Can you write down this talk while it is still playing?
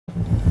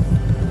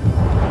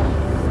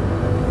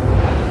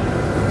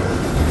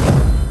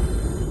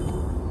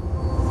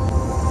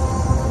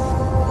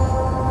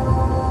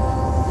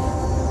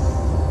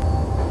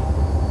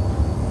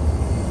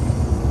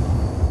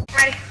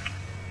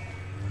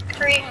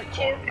3,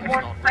 2,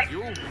 1, fight.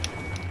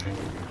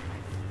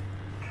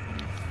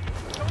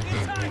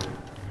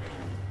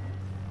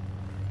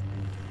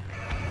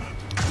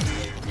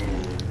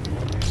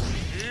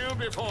 Kneel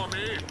before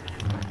me.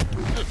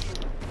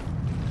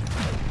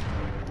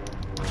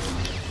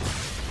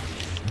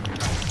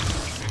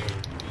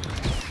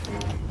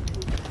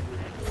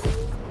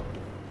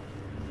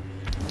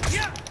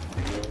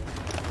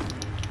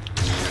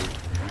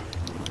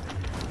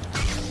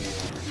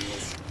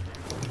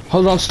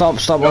 Hold on, stop,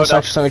 one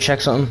sec, just let me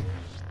check something.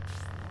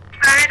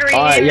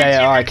 Alright,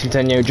 yeah, alright,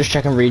 continue. Just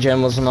checking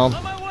regen wasn't on.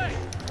 Alright.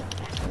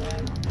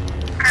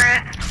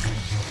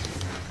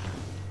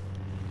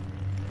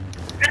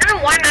 I don't know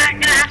why I'm not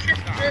gonna ask this.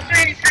 Is there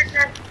any part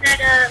that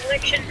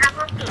Luke shouldn't have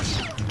one?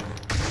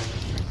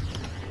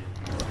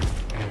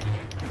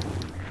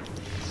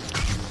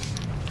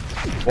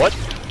 What?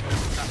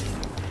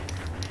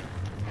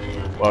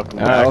 Welcome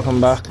back.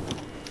 Welcome back.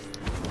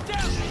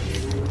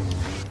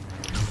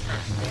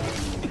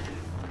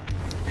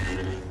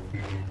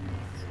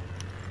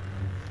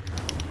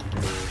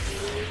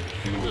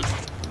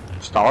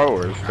 Star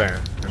Wars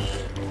fan.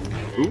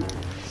 Ooh.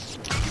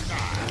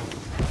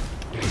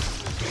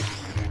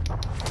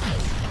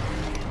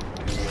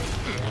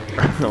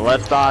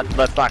 let's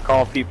not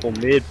call people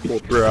mid,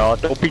 bro.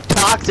 Don't be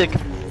toxic.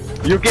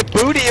 You get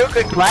booty, you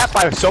get clapped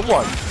by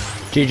someone.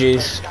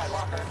 GG's.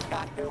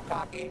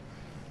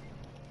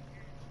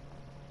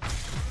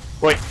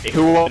 Wait,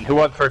 who won? Who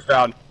won first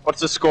round? What's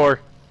the score?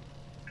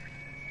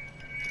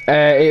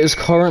 It is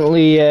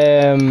currently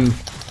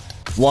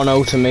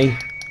 1-0 to me.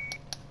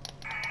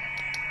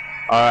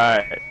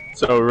 Alright,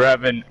 so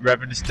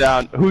Revan is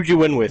down. Who'd you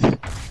win with?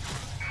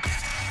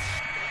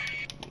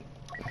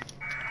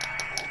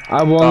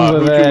 I won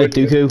with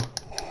Dooku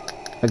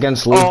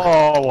against Luke.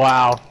 Oh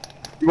wow,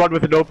 you won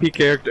with an OP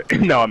character.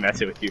 No, I'm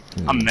messing with you.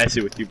 I'm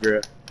messing with you, bro.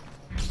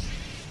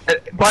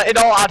 But in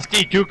all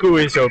honesty,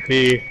 Dooku is OP.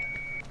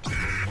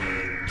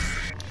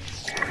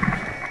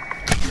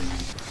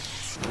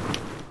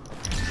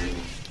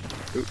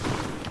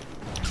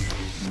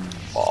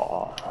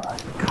 Oh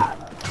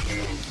God.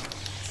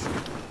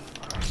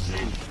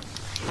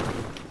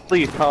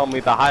 Please tell me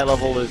the high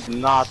level is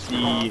not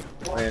the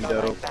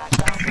Lando.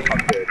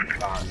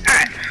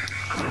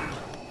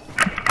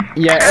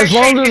 Yeah, as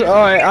long as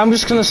alright, I'm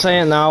just gonna say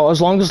it now.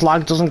 As long as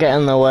lag doesn't get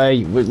in the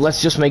way,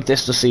 let's just make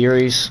this the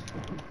series.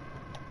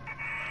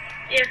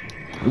 Yeah.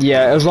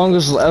 Yeah, as long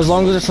as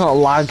it's not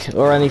lag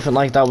or anything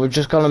like that, we're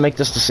just gonna make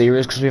this the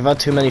series because we've had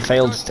too many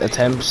failed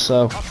attempts.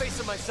 So. I'll face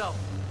it myself.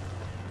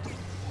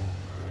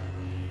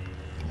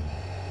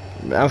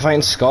 I'm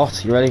fighting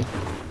Scott. You ready?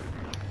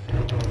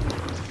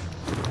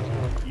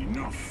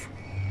 Enough.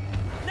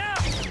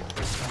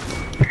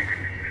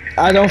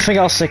 I don't think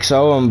I'll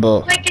 6-0 him,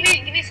 but. Wait, give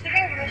me some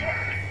games.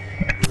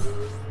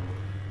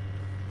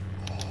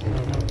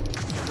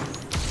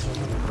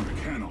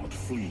 Cannot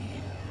flee.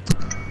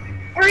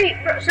 Wait,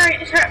 bro, sorry,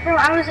 bro,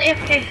 I was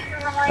AFK.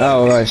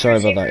 Oh right, sorry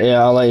about that.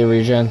 Yeah, I'll let you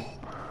regen.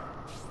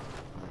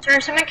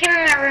 Sorry, someone came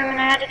in my room and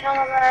I had to tell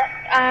them that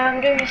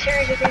I'm doing a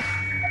series with you.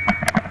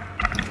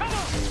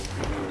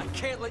 I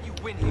can't let you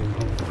win here.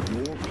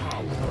 Your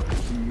power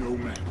is no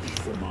match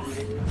for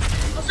mine.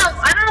 Also,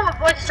 I don't know what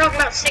boys talking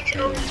about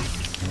 6-0.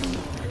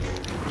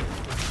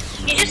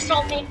 You just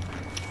told me.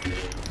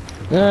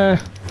 You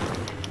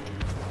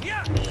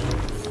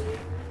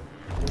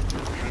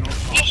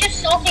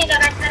just told me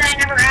that I said I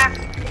never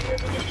asked. You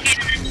just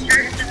came in and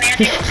started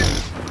demanding.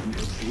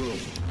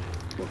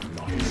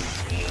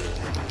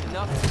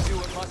 Enough to do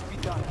what must be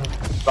done.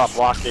 Stop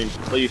blocking.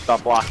 Please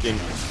stop blocking.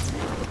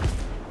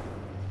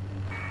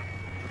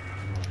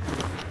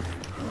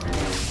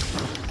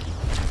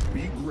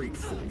 Be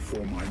grateful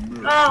for my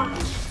mercy. Oh.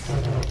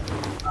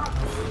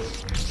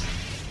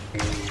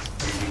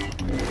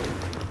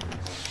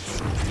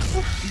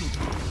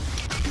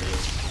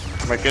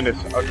 My goodness.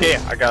 Okay,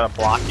 I got a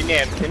blocking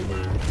Anakin.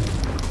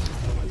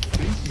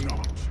 Think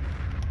not.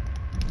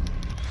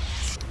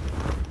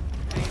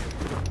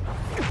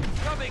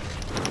 Coming.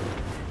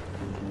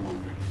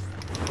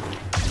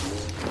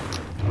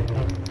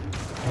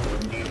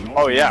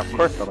 Oh yeah, of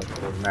course I like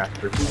the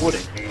master. Who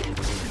wouldn't? I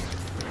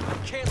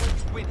can't let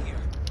you win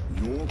here.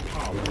 Your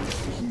power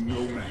is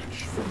no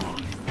match for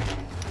mine.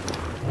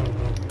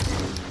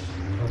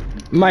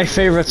 My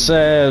favorite's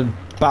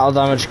battle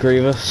damage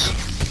Grievous.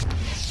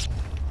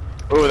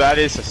 Oh, that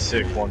is a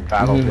sick one,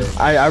 battle.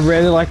 I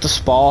really like the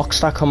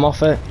sparks that come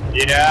off it.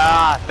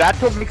 Yeah, that's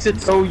what makes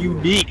it so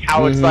unique.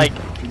 How it's like,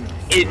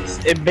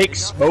 it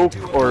makes smoke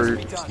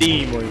or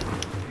steam or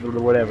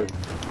whatever.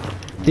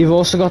 They've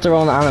also got their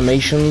own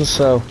animations,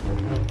 so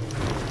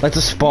like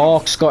the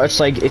sparks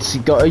it's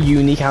got a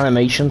unique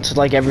animation to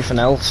like everything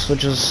else,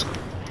 which is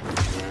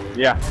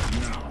yeah,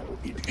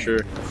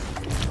 sure.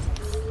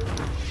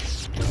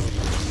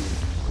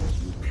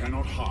 You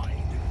cannot hide.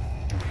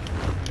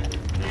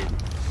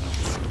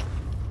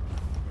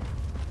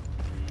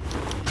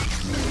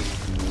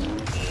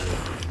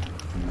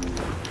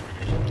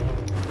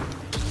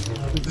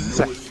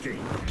 No escape.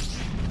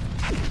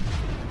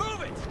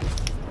 Move it.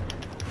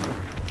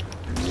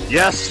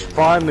 Yes,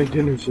 finally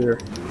dinner's here.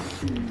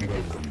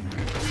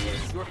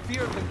 Your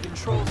fear can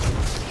control you.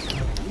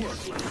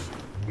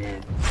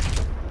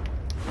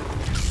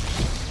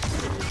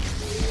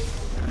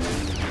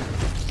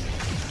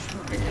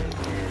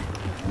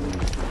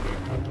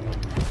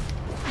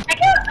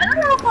 I don't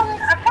know if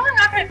I'm probably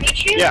not gonna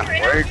beat you. Yeah,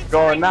 where are you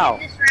going now?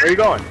 Where are you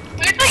going?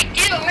 If I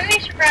do, I'm gonna be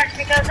surprised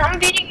because I'm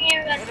beating you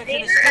at Anakin is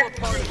Vader still a at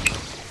part of you.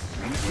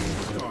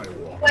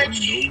 which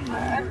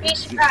I'd be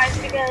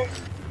surprised because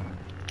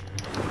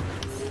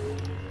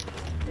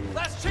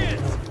Last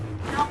chance.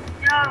 no,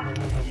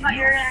 not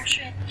your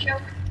action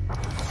choke.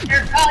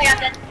 Oh yeah,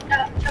 then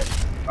choke.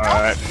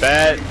 Alright,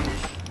 bet.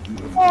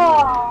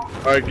 Oh.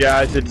 Alright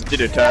guys, it's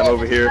dinner time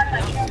over here.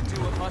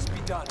 Do what must be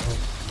done.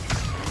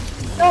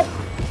 No,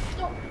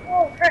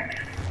 oh, frick.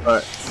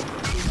 Alright.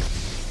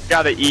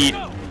 Gotta eat.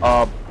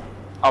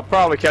 I'll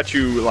probably catch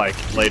you like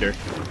later.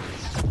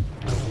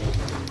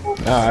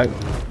 Alright.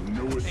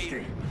 No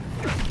escape.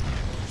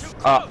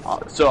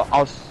 So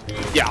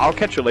I'll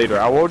catch you later.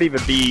 I won't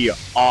even be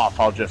off,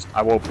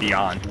 I won't be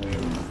on.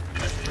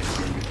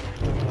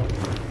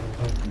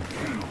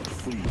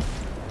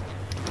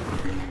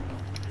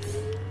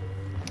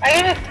 I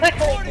can move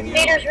quickly.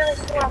 Vader's really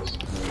slow.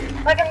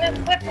 If I can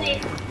move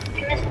quickly, I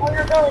miss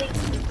vulnerability.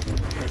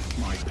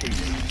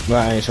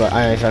 Right, so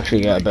I need to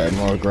actually get a bit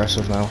more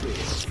aggressive now.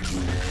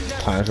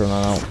 Time's running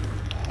out.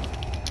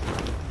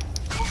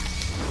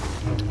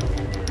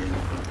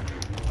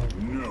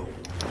 No.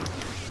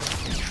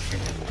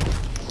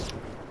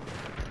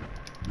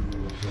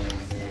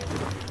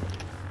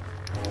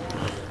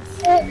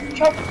 Oh,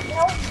 choke.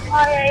 No.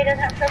 Oh yeah, he doesn't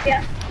have choke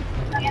yet.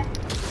 Not yet.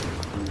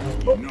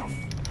 Enough.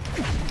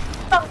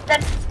 Oh,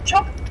 then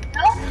choke.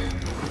 No.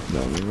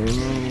 No.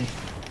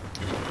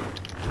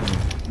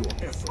 Your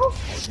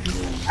efforts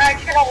Alright,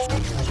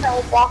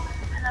 should walk.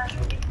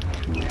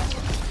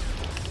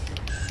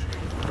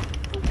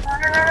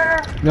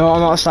 No,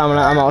 I'm out of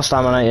stamina. I'm out of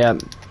stamina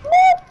yet.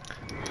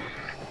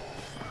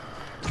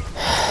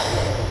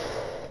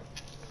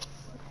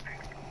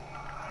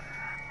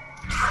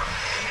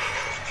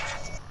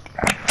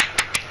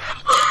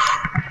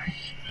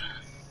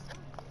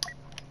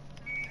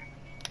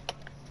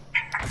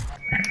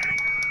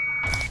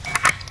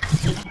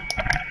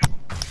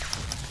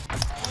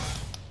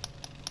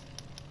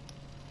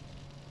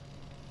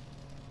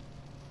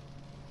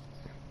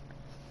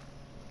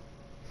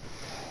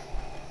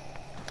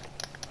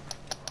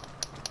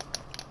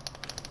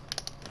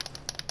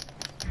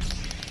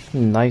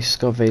 Nice,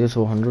 got Vader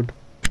to 100.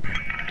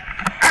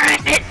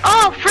 Alright,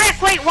 oh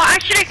frick, wait, well I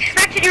should have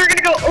expected you were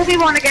gonna go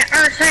Obi-Wan again,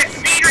 or sorry,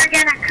 Vader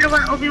again, I could've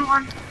went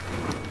Obi-Wan.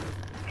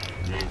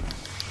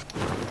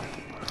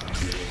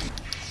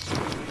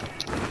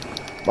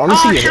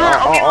 Honestly, sure,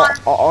 Obi-Wan.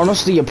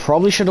 honestly, you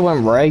probably should have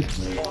went Rey.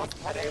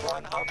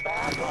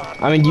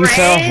 I mean, you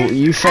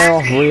fell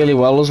off really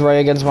well as Rey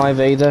against my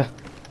Vader.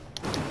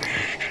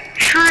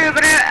 True,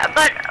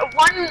 but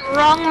one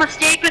wrong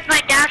mistake with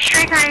my dash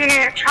strike, I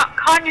get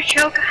caught in a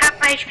choke, half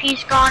my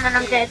HP's gone, and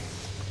I'm dead.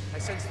 I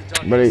sense the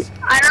But darkness.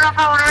 I don't know if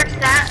I want to risk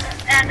that,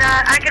 and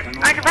I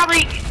could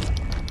probably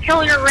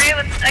kill your Rey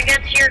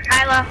against your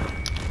Kylo.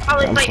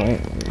 Probably I'm fight. fine.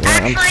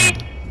 Yeah,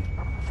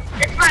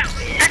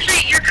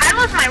 Actually, your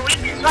Kylo's my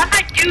weakness. So if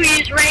I do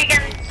use Rey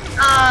against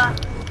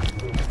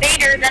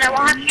Vader, then I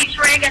won't have to use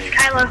Rey against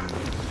Kylo,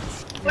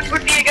 which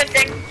would be a good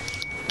thing.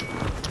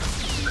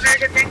 A very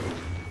good thing.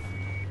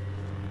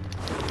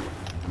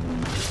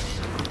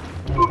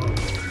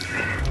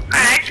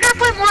 Alright, I just gotta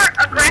play more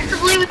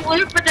aggressively with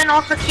Luke, but then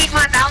also keep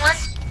my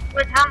balance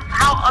with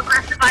how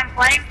aggressive I'm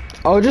playing.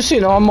 Oh, just so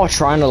you know, I'm not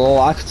trying at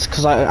all,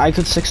 because I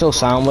could 6-0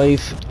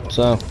 Soundwave,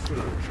 so...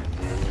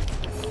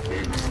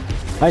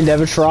 I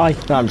never try.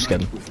 No, I'm just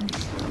kidding.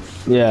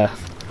 Yeah.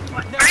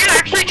 Are you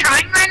actually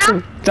trying right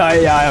now?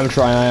 Yeah, I am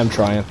trying,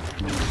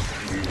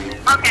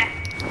 Okay.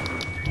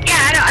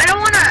 Yeah, I don't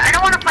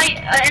wanna fight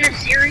in a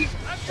series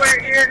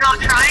where you're not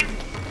trying.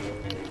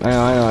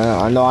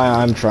 I know,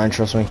 I'm trying,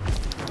 trust me.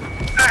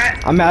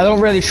 Alright. I mean, I don't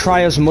really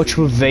try as much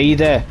with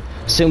Vader,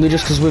 simply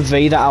just because with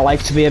Vader I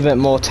like to be a bit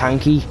more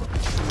tanky.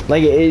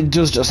 Like, it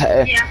does just...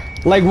 Yeah.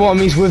 Like, what I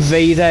mean is with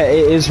Vader,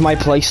 it is my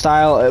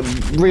playstyle.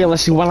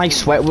 Realistically, when I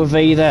sweat with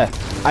Vader,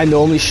 I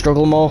normally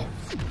struggle more.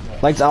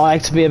 Like, I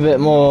like to be a bit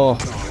more,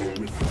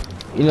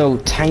 you know,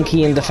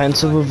 tanky and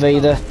defensive with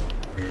Vader.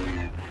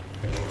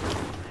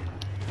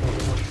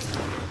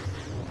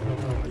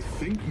 I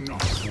think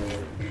not.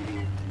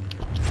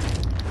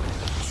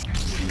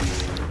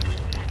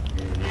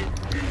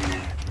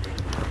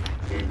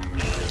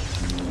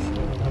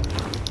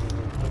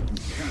 You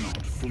cannot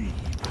flee.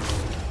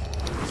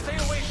 Stay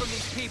away from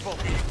these people.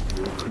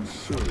 Your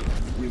concern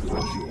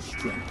withers your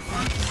strength.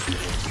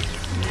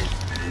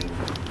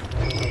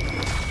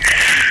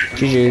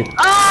 GG.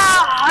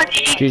 Oh,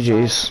 gee.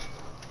 GG's.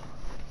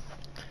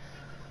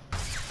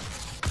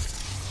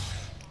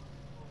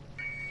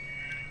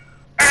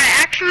 Alright,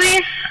 actually,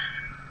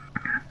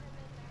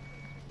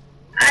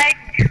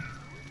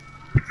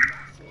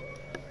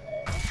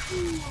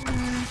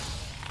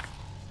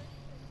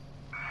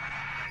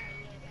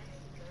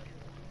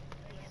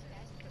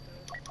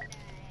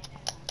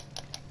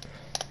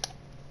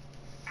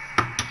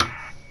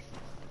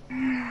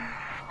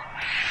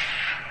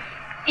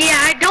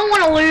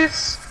 want to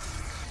lose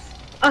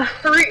a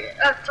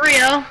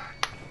 3-0,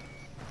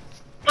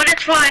 but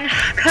it's fine,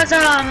 cause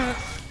I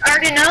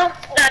already know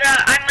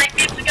that I might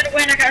be able to get a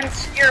win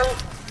against your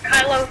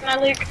Kylo with my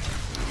league.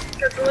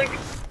 Because the league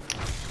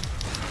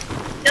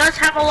does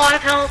have a lot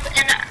of health,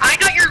 and I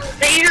got your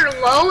Vader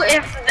low.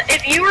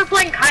 If you were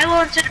playing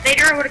Kylo instead of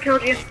Vader, I would have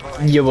killed you.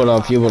 You would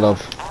have, you would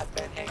have.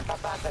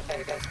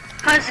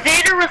 Cause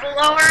Vader was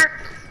lower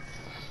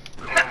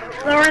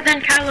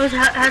than Kylo's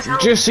has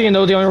health. Just so you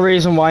know, the only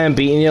reason why I'm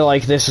beating you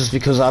like this is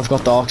because I've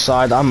got dark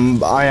side.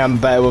 I am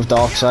better with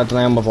dark side than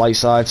I am with light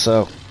side,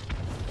 so.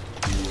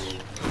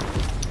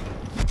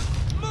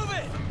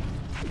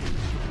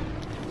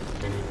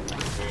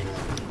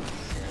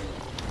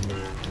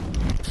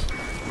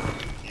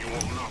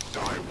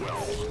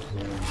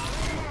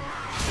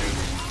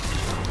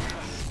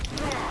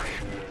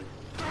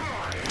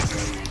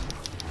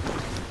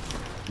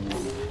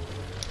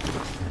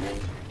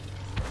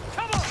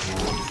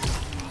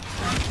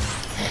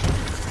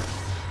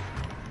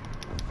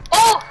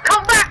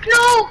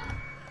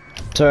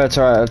 It's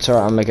alright,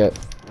 I'll make it. The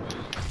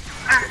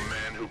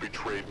man who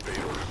betrayed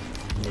Vader.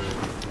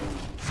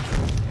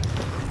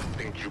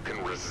 Think you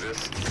can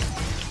resist?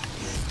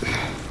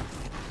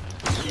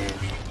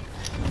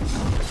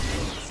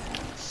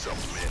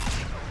 Submit.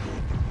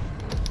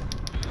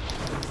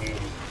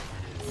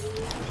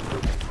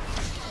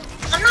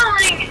 I'm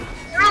only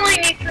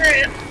need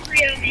 3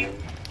 of me.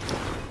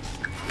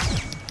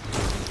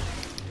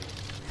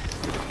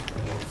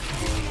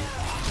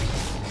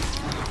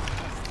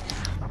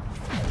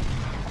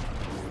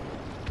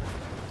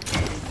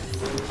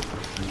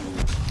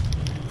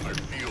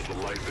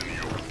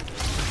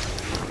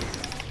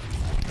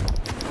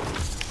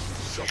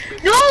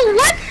 No,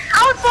 what?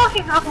 I was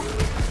fucking up.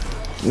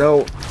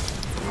 No.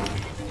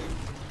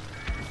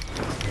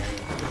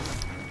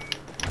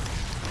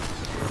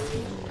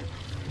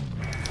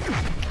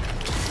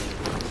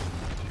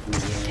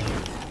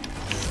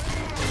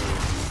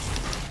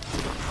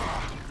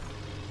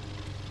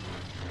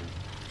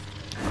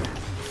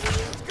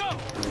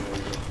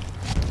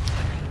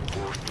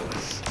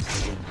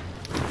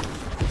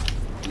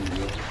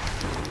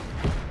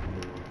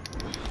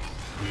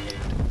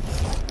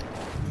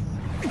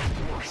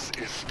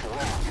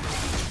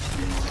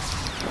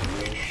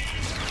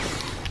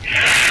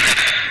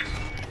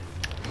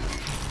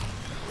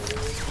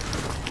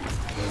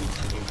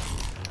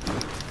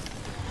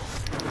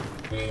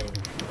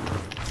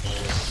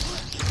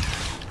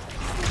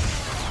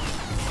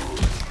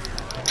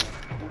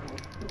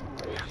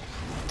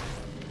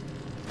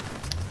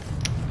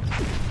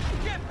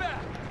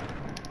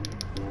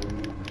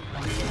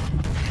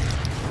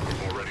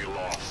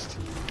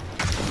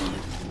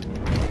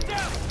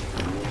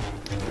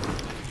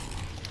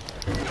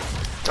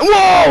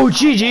 Whoa,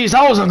 GG's,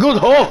 that was a good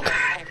hook.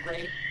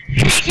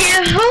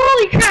 Yeah,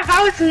 holy crap,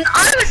 I was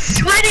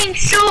sweating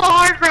so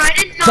hard, bro. I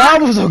did not.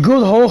 That was a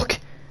good hook.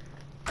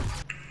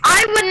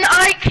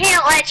 I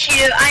can't let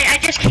you, I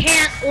just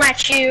can't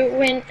let you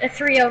win a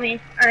 3-0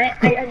 me, alright?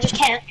 I just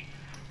can't.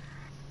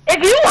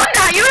 If you won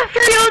that, you have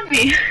 3-0'd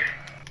me.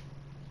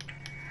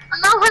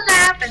 I'm not letting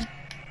that happen.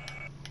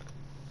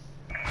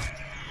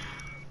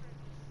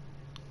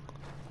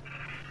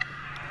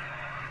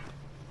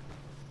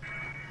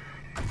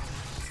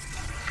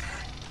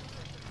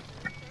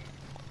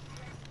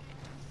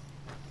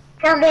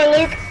 Come on, boy,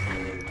 Luke.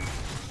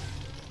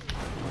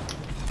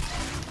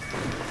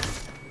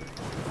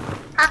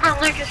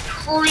 Luke is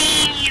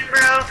clean,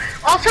 bro.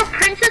 Also, the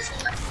princess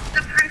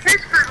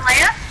for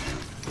Leia.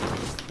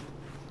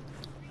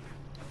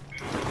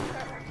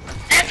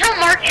 That's how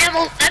Mark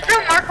Hamill looked. That's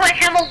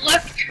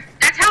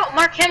how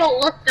Mark Hamill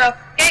looked, though.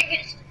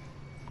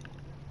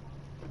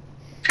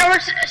 Star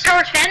Wars fan,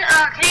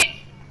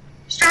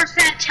 Star Wars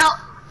fan, tell.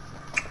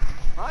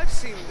 I've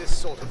seen this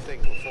sort of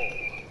thing before.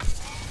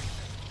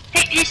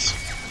 Hey,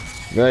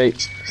 Right.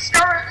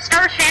 Star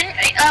Wars fan,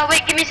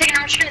 wait, give me a second,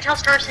 I'm just gonna tell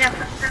Star Wars fan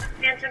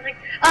something.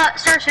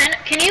 Star Wars fan,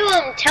 can you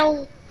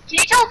tell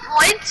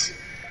Voids?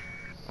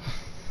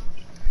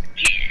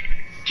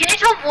 Can you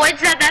tell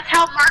Voids that that's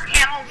how Mark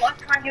Hamill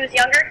looked when he was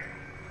younger?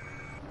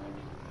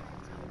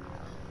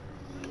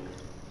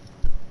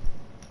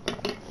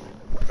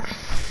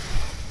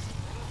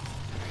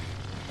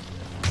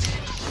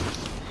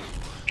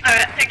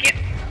 Alright, thank you.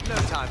 No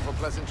time for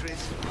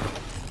pleasantries.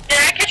 Did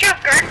I catch you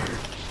off guard?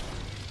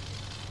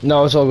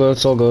 No, it's all good,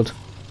 it's all good.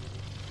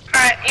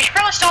 Alright, you should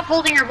probably stop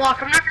holding your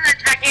block. I'm not gonna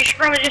attack you, you should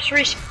probably just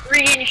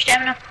regain your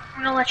stamina.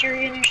 I'm gonna let you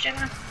regain your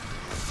stamina.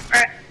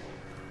 Alright.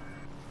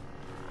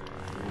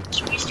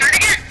 So we start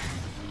again.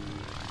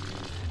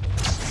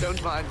 Don't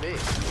mind me.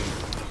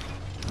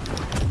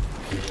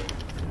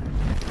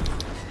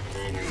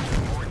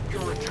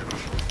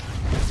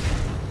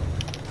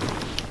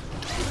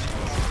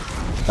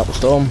 That was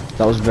dumb.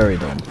 That was very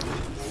dumb.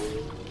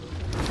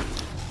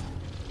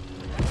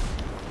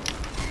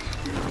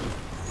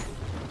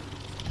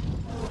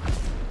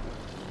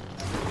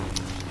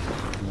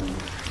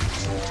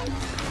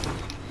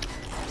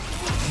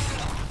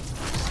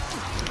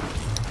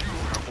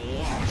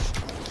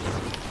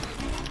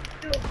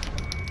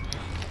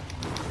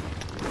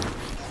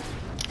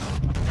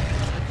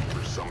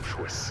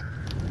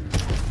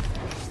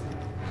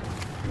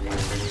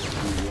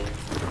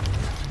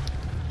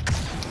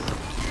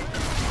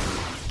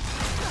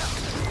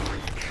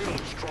 Kill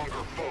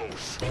stronger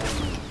foes.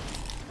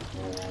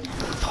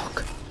 Fuck.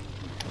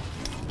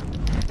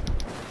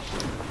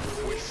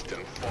 Twist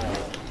and fall.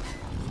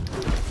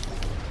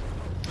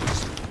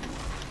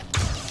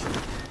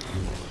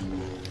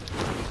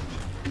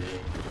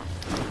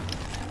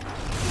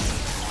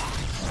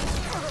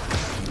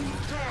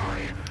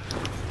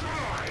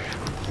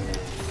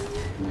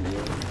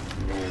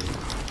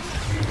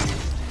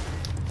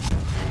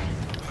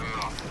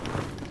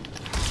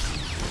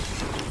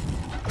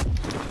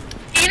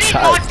 Do you need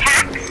mod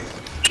packs?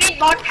 You need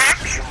mod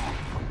packs?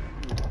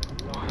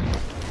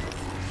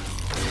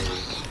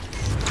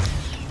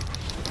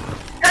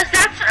 Cause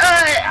that's,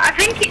 I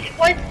think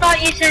I thought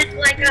you said,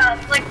 like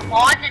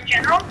mods in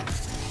general.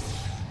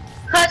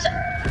 Cause,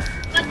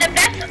 the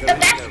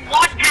best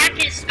mod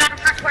pack is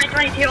Battlefront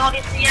 2022,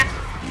 obviously, yeah.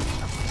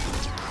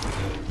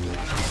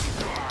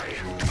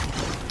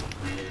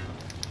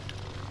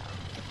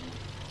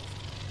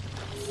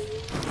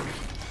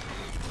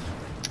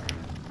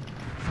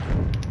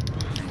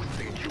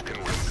 Think you can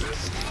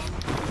resist?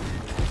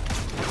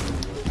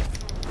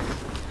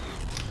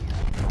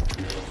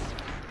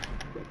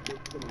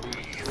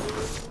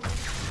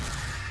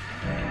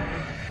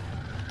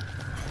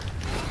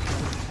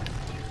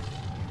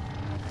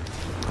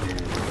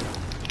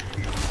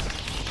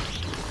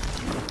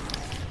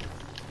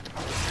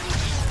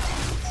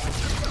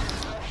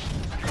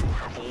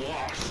 Have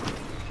lost.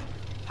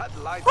 That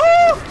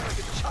lightsaber looks like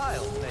a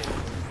child made.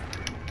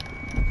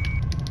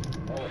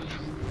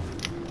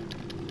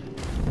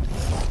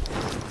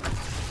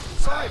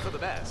 Sorry for the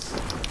mess.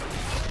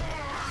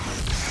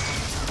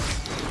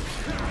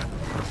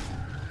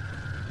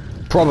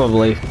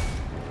 Probably.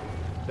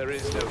 There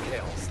is no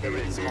chaos. There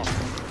is harmony.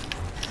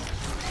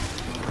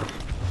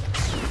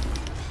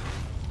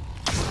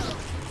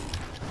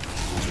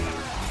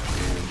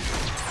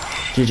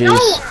 GG's. No!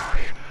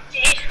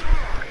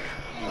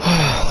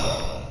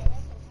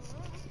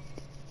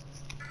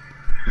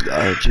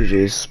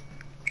 GG's.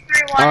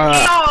 3-1.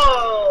 No!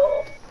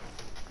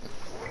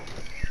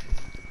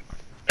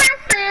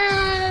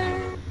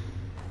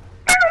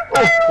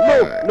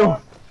 No.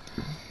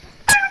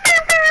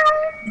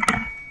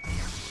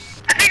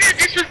 I figured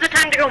this was the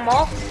time to go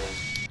mall.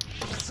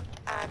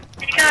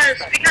 Because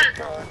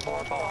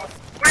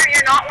where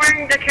you're not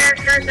wearing the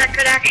characters that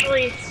could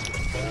actually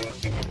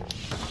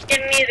give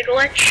me the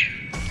glitch.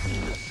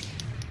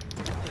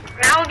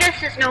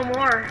 Malgus is no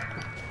more.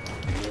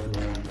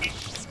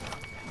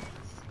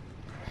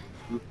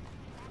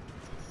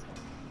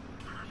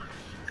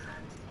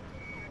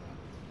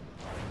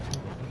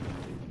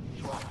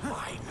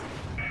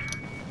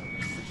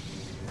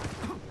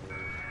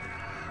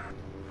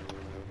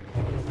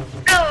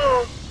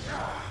 Go!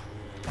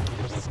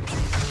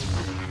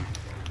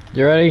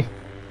 You ready?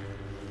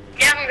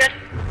 Yeah, I'm good.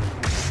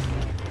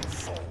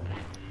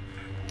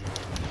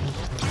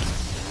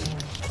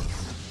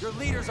 Your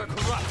leaders are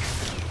corrupt.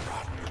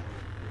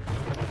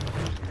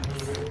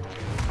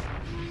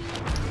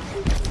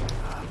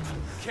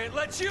 Can't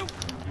let you.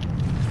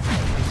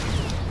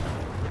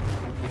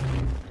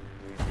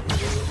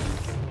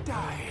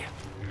 Die.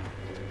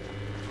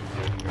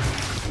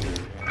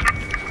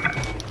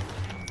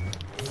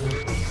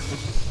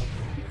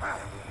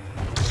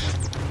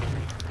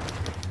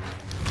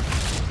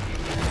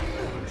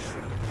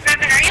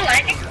 Griffin, are you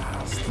lagging?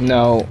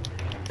 No.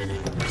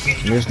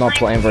 You're just not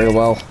playing very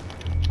well.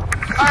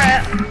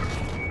 Alright.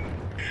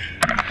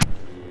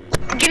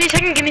 Give me a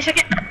second, give me a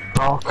second.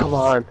 Oh, come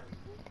on.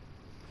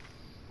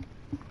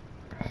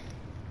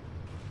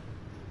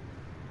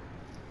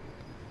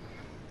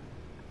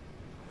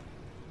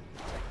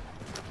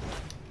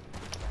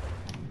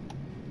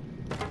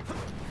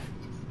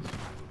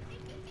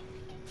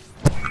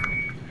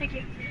 Thank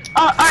you.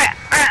 Oh, alright,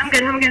 I'm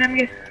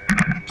good.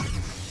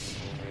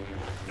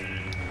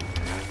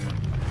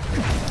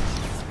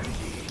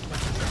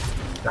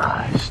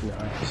 Nice.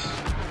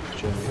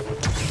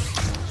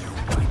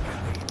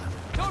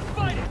 Don't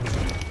fight it.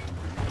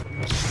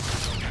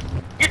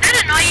 Did that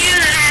annoy you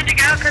that I had to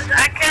go? Cause I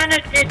kinda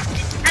did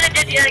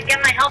get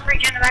my health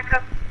regen back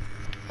up.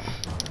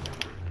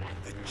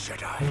 The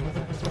Jedi.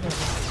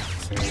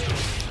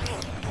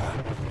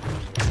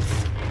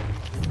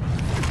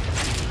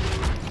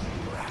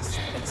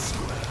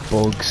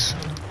 Bugs.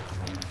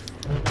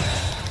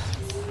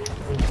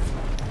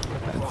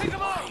 Pick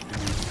 'em up.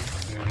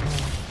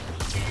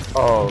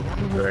 Oh,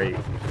 great.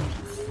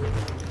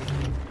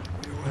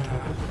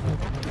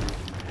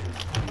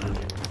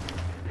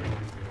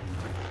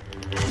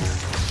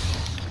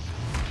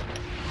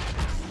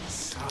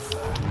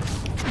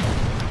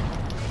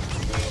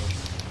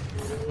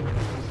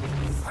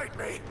 Fight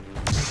me.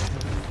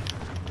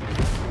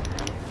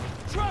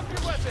 Drop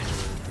your weapon.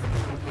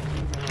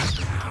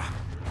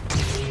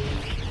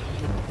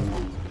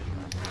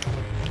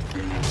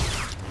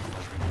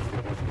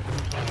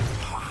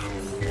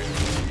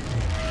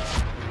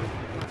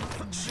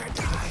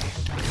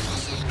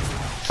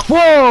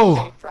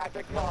 Whoa!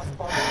 Traffic lost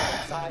on the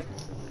right side.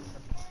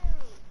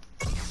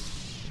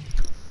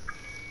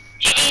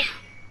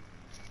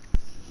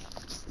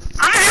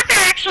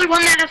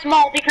 won that as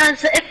Maul,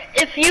 because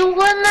if you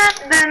won that,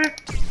 then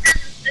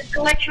the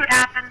glitch would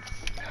happen.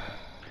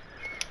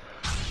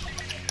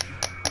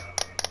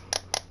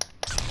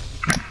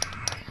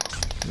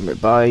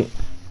 Bye.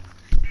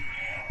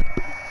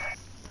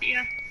 See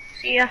ya.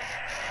 See ya.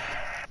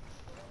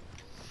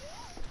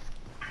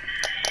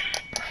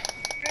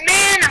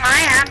 Man, am I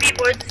happy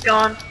Wood's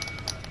gone.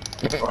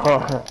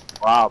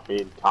 Wow,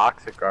 being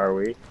toxic, are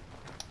we?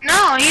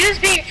 No, he was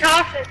being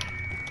toxic.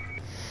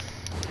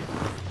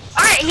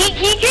 Alright, he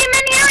came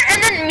in here,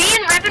 and then me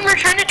and Revan were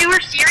trying to do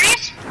our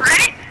series,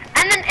 right?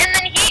 And then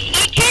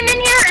he came in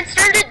here and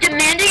started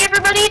demanding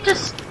everybody to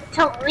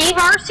leave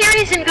our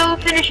series and go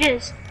finish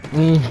his.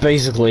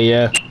 Basically,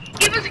 yeah.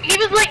 He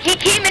was like, he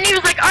came in, he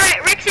was like,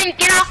 alright, Rickson,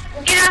 get off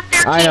their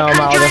team. I know,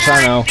 come join Malgus, I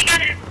us. know. We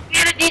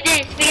gotta do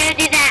this, we gotta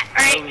do that,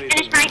 alright,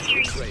 finish my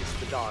series.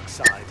 The dark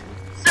side.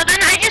 So then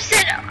I just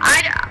said,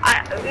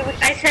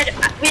 I said,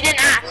 we didn't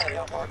ask. And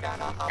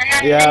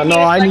then, Yeah, then no,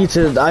 I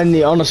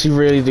honestly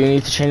really do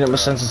need to change up my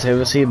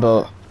sensitivity,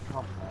 but...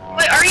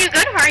 Wait, are you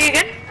good? Are you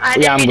good?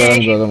 Yeah, I'm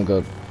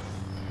good.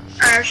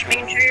 Alright, I was just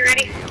making sure you're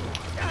ready.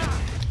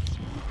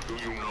 Do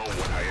you know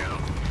what I am?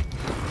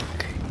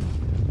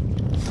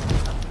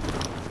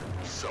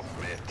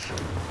 Submit.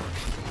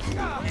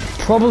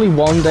 Probably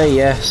one day,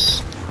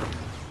 yes.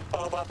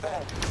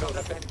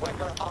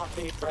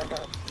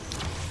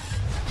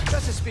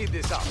 Let's just speed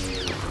this up.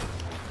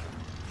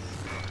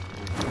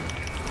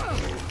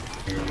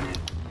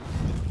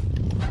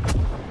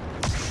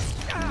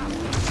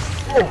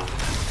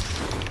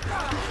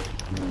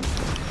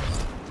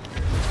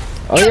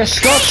 Oh yeah,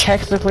 Scott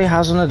technically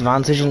has an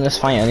advantage in this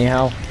fight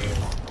anyhow.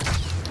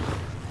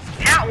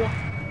 How?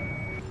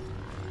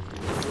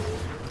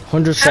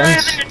 100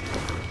 cents.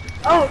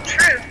 Oh,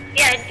 true.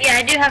 Yeah,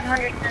 I do have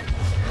 100 cents.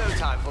 No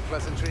time for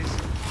pleasantries.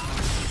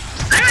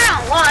 I don't know.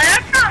 Well,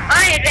 that's not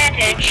my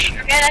advantage.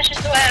 Okay, that's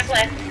just the way I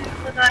play.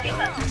 With my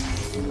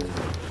defense.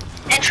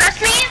 And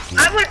trust me,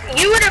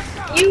 you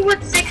would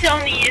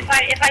 6-0 me if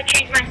I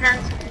changed my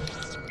sense.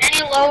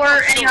 Any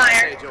lower, any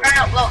higher. Or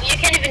no, well, you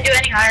can't even do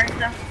any higher.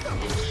 So,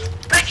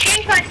 if I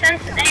change my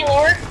sense any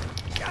lower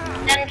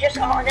than 100,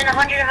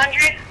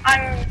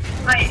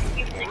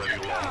 you would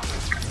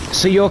 6-0.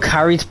 So you're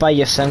carried by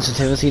your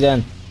sensitivity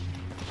then?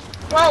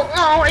 Well,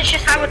 no, it's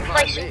just I would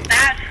play so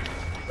bad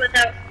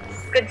without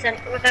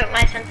without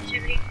my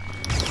sensitivity.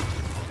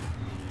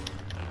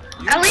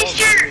 At least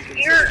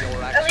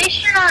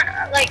you're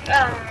not like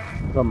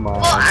Come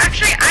on. Well,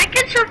 actually, I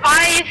could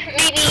survive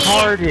maybe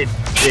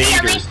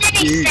at least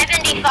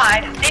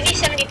 75, maybe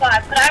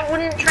 75. But I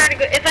wouldn't try to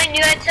go if I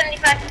knew I had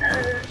 75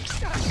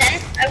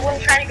 cents. I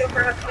wouldn't try to go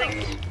for hook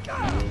swings.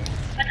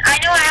 But I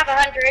know I have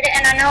 100,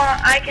 and I know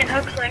I can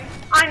hook swing.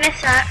 I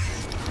miss that.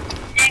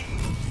 Dang.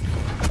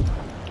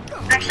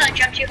 Actually, I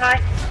jumped too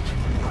high.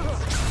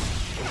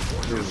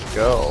 Let's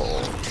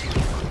go. See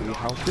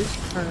how this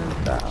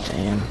turns out.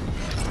 Damn.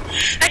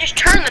 I just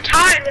turned the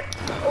tide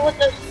with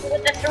the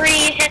 3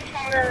 hits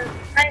on the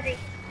frenzy.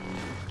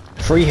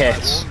 3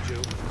 hits.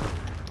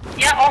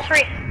 Yeah, all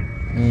 3.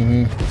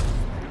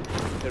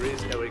 There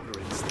is no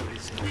ignorance, there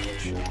is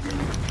knowledge.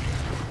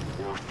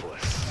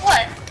 Worthless.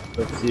 What?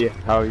 Let's see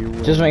how you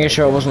win. Just making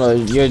sure it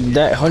wasn't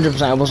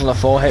 100% it wasn't a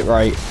 4 hit,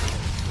 right?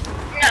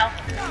 No,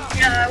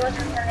 I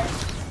wasn't gonna.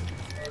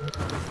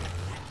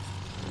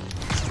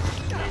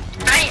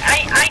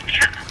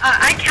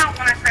 I count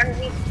when I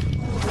frenzy.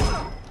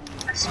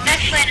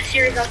 Especially in a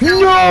series of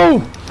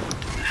No!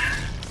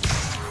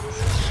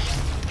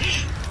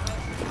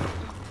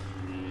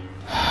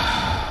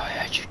 I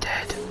had you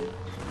dead.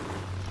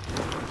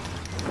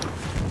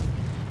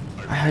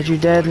 I had you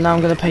dead, and now I'm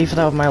gonna pay for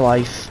that with my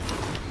life.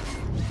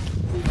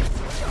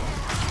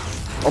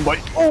 Oh my!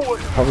 Oh!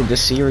 Probably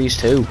this series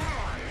too.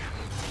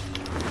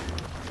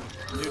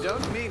 You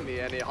don't mean me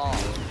any harm.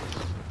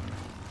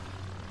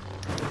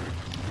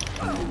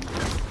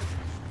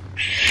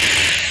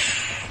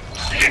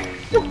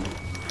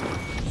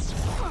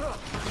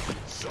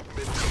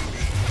 Submit to me.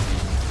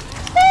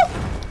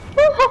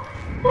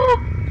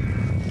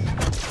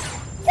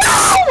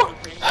 No!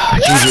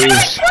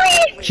 GG's.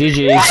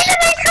 GG's. Why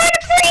did I try to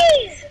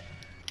freeze?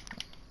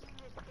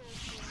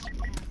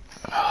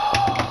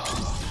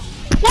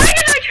 Why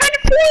did I try to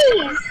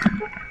freeze?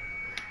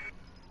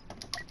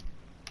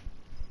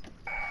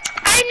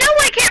 I know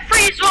I can't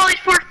freeze while he's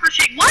force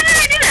pushing. Why did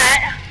I do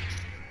that?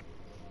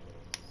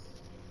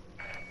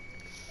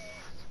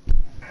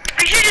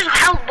 I should have just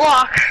held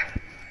block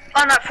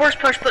on that force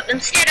push, but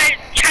instead I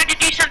tried to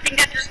do something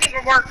that doesn't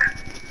even work.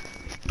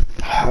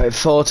 Alright,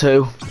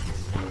 4-2.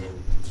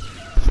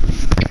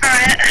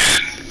 Alright.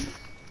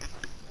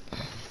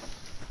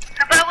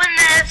 If I win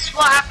this,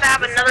 we'll have to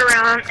have another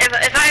round.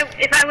 If I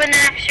win the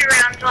next 2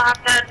 rounds, we'll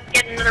have to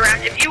get another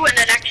round. If you win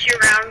the next 2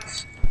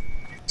 rounds,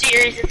 the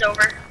series is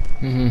over.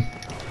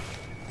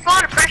 It's a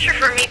lot of pressure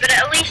for me, but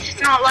at least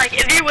it's not like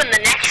if you win the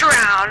next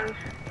round,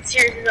 the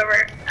series is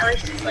over. At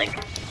least it's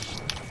like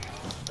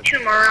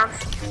 2 more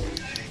rounds.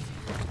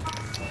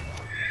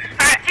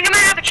 Alright, I think I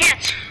might have a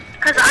chance.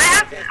 Cause I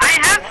have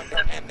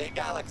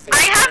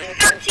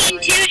 13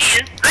 to you.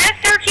 I have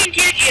 13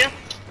 you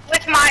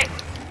with my...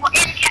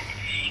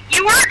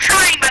 You weren't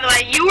trying, by the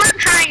way. You weren't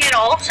trying at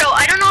all, so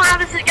I don't know how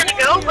this is gonna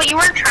go, but you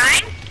weren't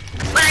trying.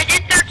 But I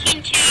did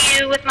 13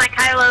 you with my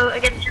Kylo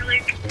against your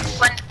Luke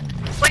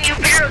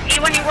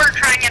when you weren't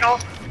trying at all.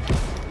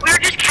 We were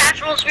just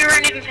casuals, we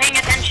weren't even paying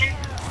attention.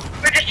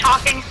 We were just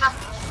talking and stuff.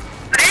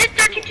 But I did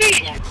 13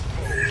 you.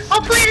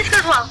 Hopefully this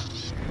goes well.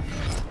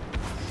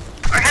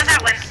 Or have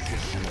that win.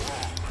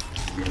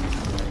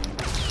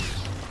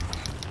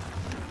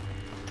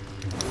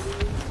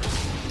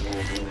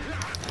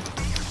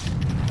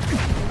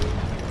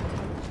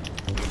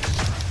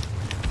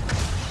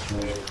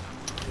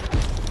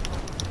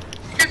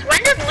 Since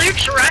when did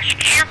Luke's rush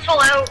cancel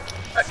out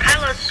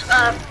Kylo's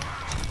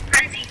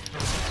frenzy?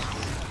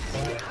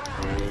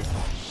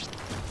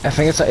 I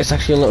think it's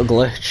actually a little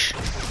glitch.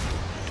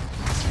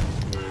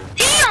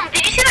 Damn!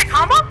 Did you see that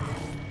combo?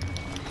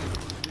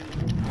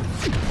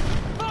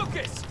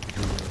 Focus.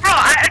 Bro, I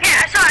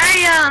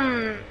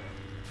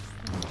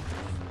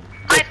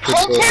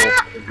pulled him,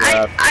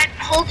 I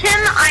pulled him,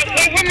 I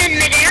hit him in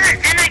midair,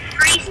 and I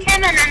freezed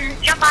him, and then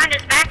jumped behind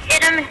his back,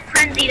 hit him,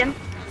 frenzied him.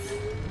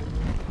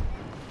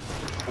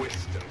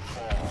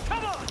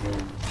 Come on.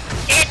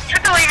 It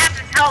took away half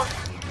his health.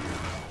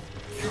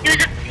 He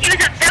was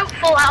about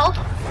full health,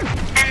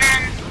 and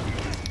then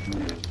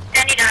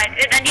he died,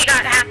 and then he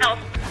got half health.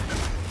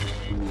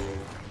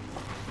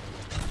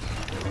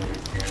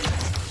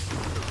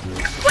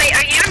 Wait,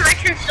 are you and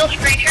Rickson still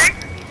screen sharing?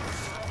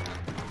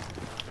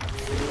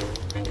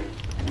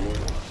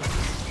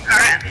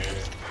 Alright.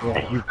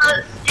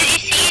 Do you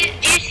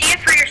see it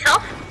for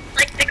yourself?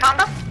 Like the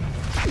combo?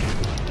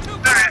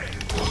 Alright.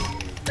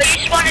 But you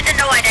just wanted to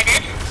know what I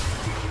did?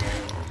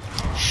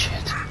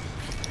 Shit.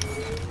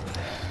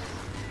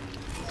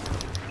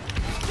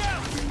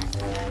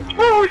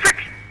 Oh, frick!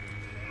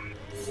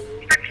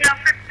 Frick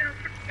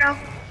no.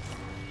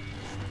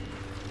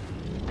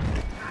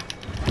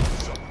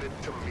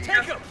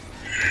 Take him.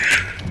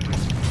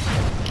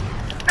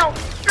 No!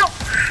 No!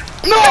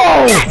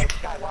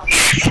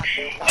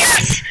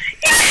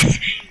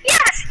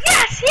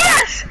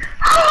 Yes!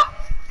 Oh!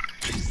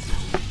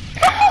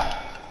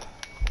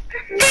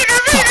 Vader!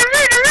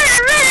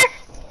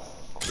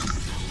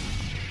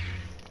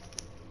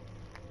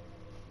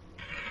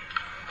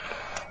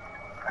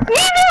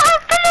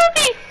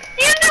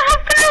 You know how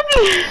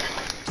Kenobi!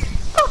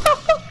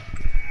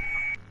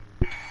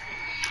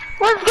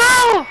 Let's go!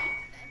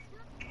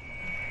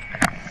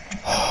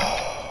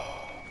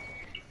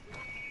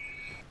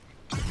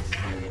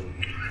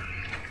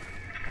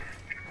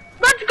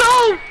 Let's go!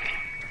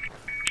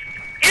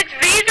 It's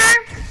Vader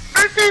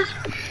versus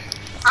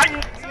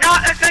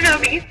not a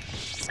Kenobi,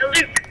 a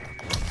Luke.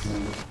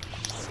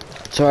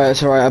 It's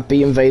alright, I've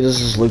beaten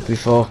Vader's as Luke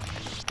before.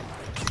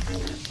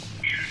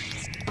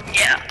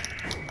 Yeah.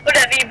 But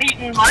have you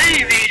beaten my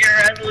Vader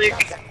as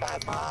Luke?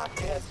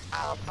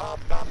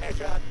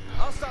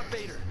 I'll stop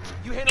Vader.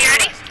 You handle You the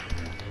ready? rest.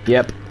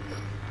 Yep.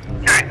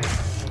 Alright.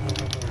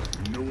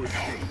 No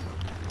escape.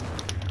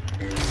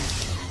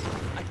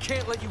 I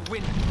can't let you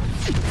win.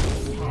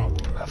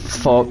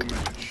 Fuck.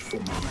 Match for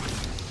mine.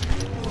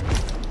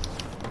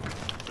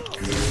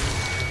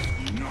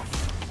 Enough.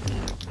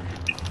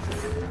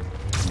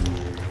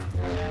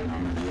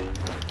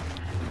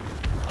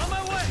 On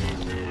my way.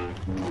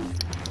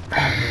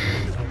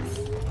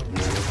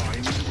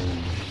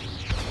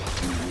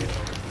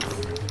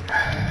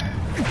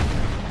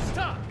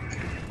 Stop.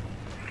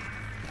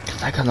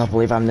 I cannot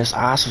believe I'm this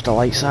ass with the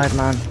light side,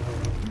 man.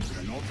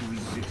 Cannot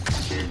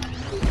resist.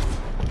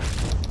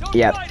 Don't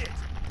Yep. fight it.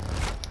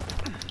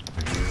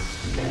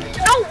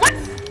 Oh, what?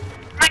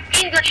 My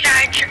English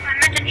died. I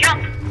meant to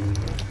jump.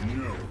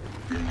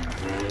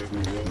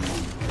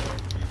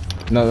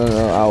 No.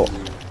 No, out.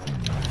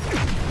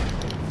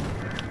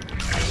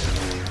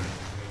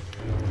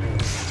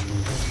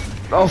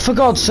 Oh, for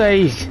God's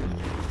sake!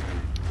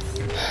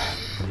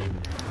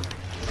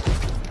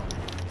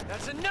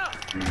 That's enough.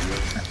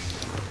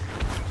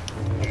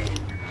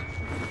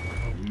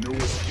 No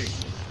escape.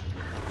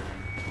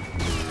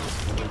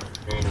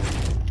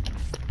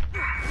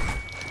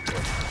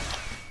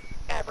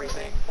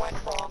 Everything went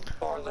wrong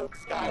for Luke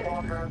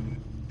Skywalker.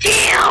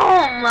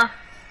 Damn!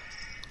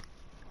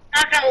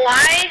 Not gonna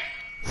lie.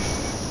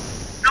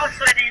 I was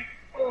sweating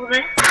a little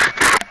bit.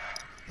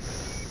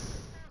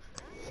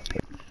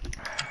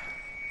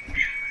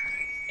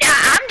 Yeah,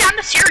 I'm down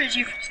to series,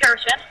 you Star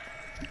Wars fan.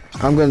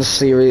 I'm gonna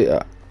series.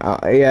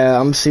 Yeah,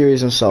 I'm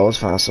series and Star Wars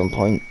fan at some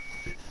point.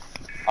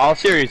 All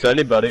serious,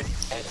 anybody.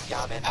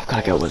 I've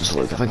gotta get Winners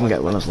Luke. If I can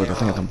get Winners Luke, I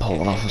think I can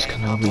pull it off as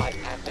Kenobi.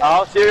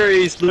 All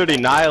series,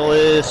 literally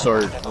Nihilus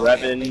or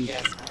Revan,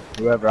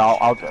 whoever.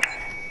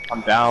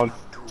 I'm down,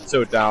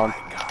 so down.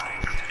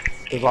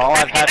 Cause all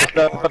I've had is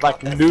stuff with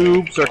like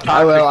noobs or toxic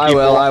I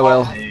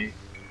will. Wait,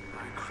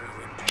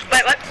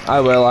 what?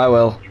 I will.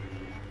 Alright,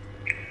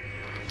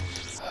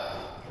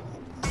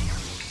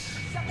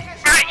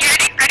 you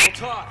ready? We'll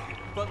talk,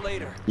 but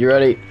later. You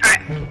ready?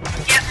 Alright.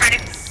 Yeah, ready.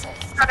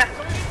 Okay.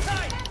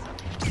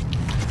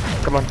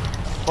 Come on.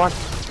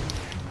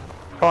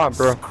 Come on,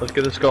 bro. Let's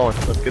get this going.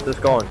 Let's get this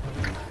going.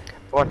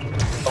 Come on.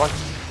 Come on.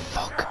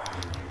 Fuck.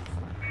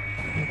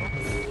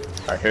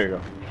 Alright, here you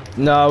go.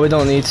 No, we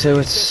don't need to.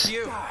 It's.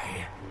 Okay.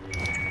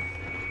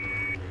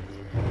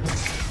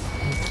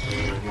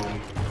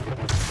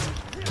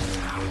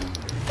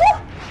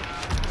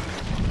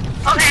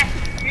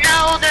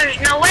 No, there's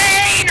no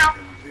way. No.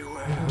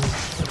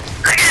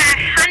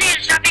 Okay, I need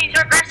to stop being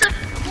so aggressive.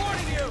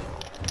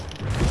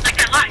 Like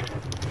that line.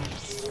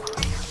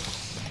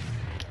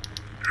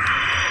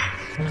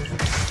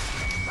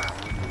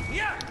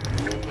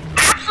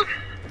 Absolutely.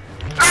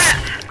 Alright,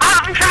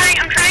 I'm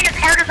trying as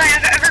hard as I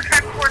have ever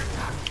tried before.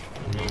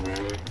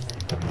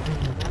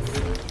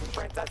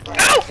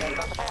 Oh!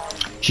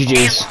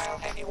 GG's.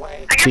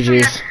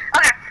 GG's.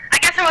 Okay, I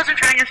guess I wasn't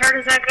trying as hard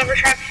as I've ever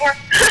tried before.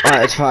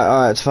 Alright, it's fine.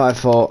 Alright, it's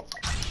 5-4.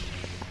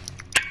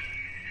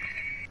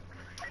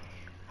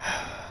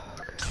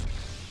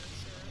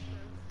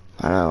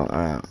 I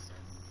know.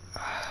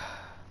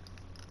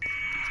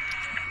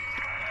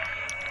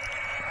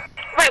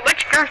 Wait,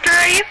 which character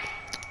are you?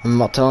 I'm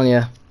not telling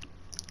you.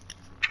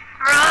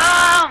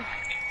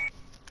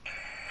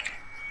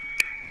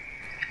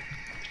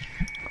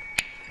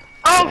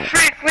 Oh,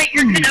 frick, wait,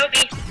 you're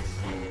Kenobi.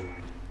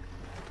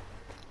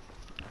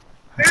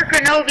 You're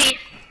Kenobi.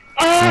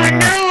 Oh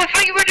no, I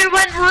thought you were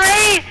doing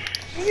Ray!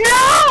 No,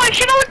 I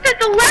should have looked at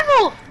the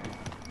level!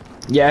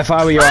 Yeah, if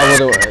I were you, I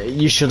would've.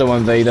 You should've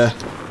went Vader.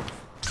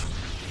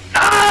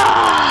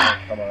 Ah!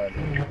 Come on.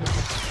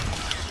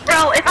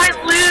 Bro, if I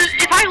lose,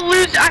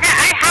 okay,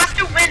 I have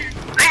to win.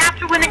 I have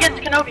to win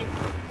against Kenobi.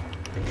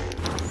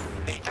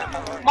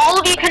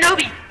 Wallaby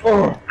Kenobi.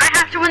 Oh. I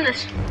have to win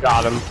this.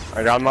 Got him.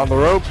 I got him on the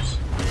ropes.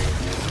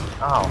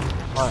 Ow.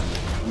 Come on.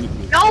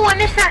 No, I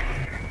missed that.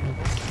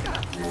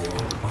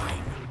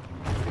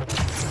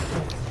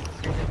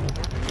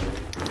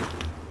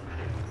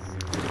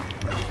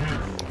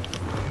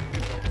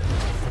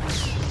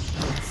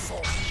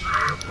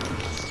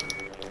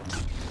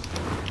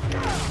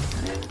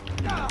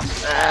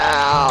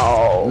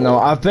 Ow. No,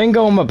 I've been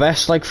going my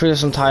best like through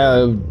this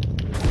entire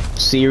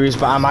series,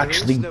 but I'm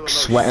actually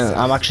sweating.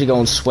 I'm actually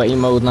going sweaty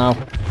mode now.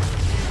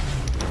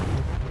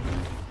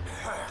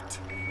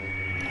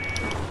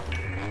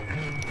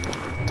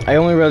 I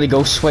only really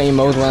go sweaty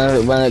mode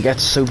when it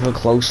gets super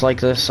close like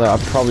this. So I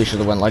probably should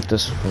have went like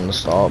this from the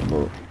start,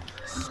 but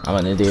I'm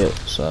an idiot.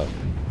 So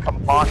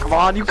Come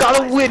on. You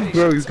gotta win,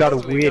 bro. You gotta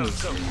win. You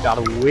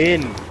gotta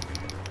win.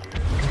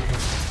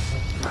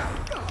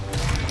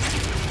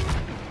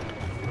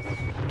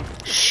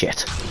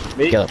 shit.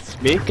 Me? Get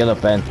up. Me? Get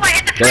up, Ben.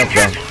 Wait, the Get up,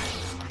 Ben.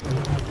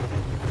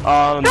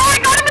 No, I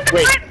got him with the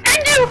wait. frame.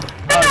 Undo.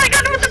 No, I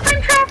got him with the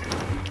frame trap.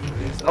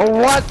 Oh,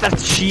 what?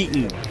 That's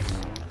cheating.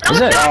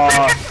 Is it?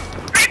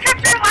 Frame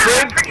traps are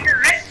allowed, I'm pretty sure,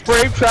 right?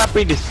 Frame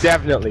trapping is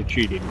definitely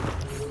cheating.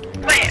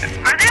 Wait,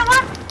 are they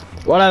allowed?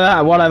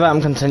 Whatever,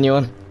 I'm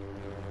continuing.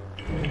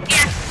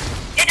 Yeah,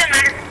 it doesn't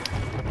matter.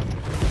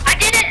 I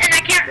did it, and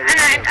I can't, and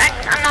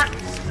I'm not.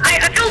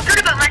 I feel good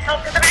about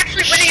myself because I'm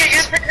actually winning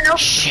against the Kenobi.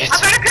 Shit.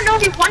 I've got a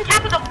Kenobi one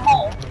tap of the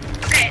ball.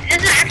 Okay,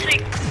 this is actually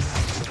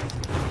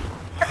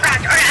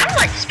surprise. Alright, I'm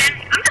like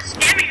spamming. I'm just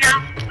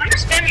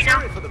spamming now.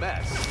 For the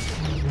best.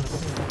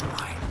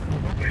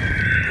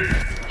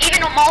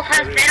 Even though Maul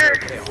has better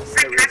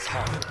frame traps.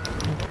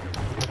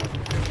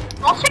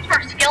 Maul sticks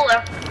more skill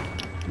though.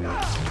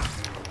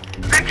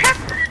 Frame traps,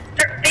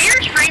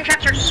 Vader's frame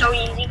traps are so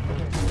easy.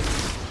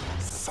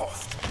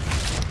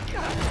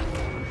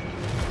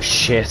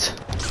 Shit.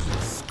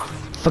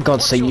 For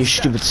God's sake, you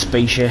stupid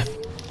spaceship.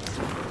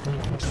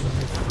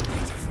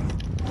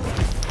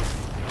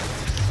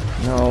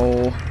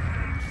 No.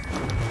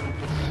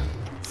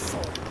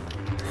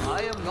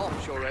 I am not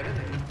your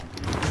enemy.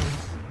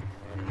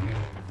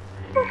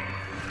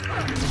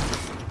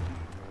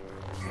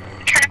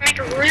 Trying to make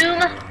a room.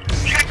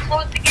 Trying to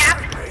close the gap.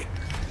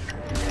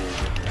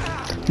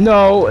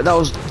 No, that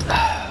was.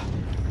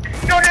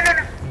 No.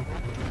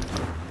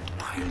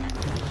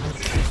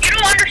 You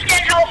don't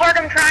understand how hard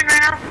I'm trying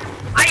right now.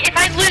 If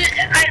I lose,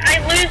 I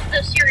lose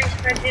the series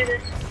if I do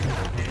this.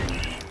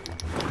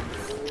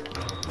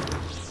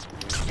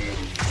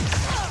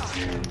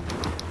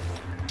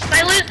 If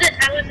I lose this,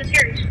 I lose the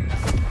series.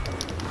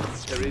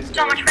 There is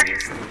So much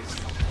pressure.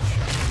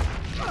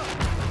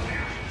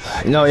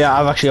 No, yeah,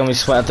 I've actually only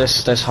sweated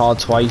this hard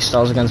twice. That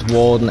was against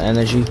Ward and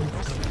Energy.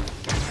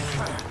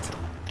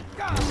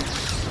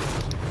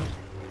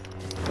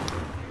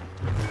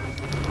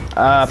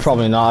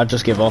 Probably not. I'd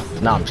just give up.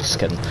 No, I'm just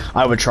kidding.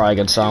 I would try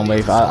against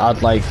Soundwave.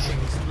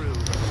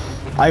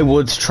 I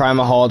would try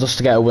my hardest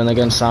to get a win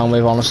against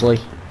Soundwave, honestly.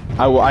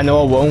 I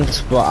know I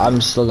won't, but I'm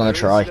still gonna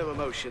try. no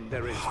emotion,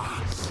 there is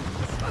peace.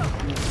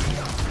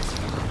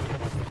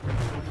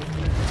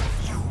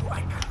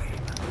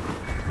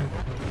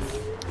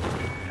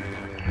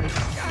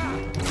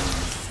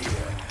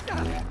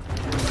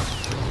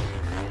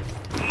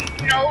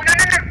 No.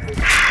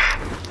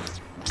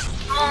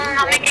 Oh, I'm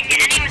not making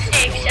any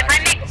mistakes.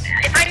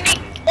 If I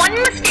make one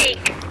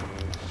mistake,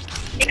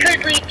 it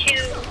could lead to,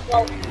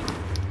 well,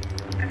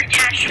 a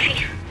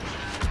catastrophe.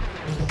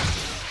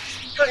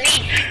 So it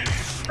me.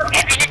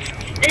 Okay, man,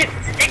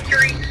 it's a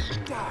victory.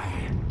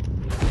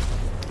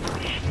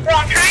 Bro,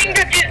 I'm trying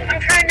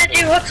to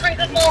do hooks like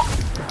this ball.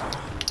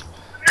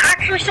 I'm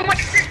actually so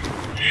much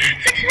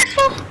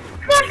successful.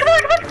 Come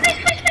on,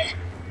 please.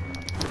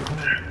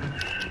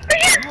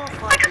 Right here.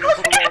 I can close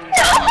the gap.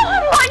 No,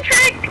 one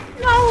trick.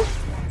 No.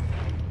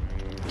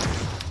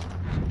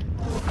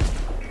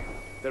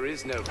 There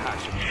is no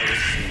passion. There is...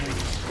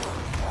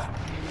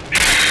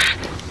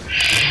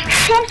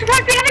 I'm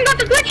surprised we haven't got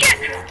the glitch yet.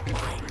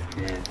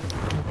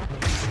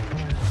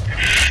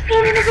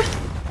 No.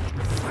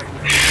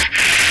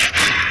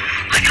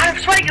 My God, I'm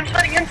sweating.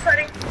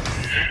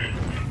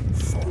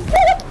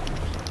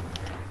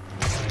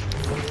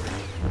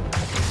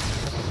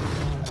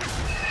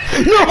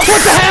 No!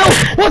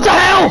 What the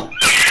hell?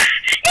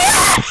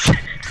 Yes!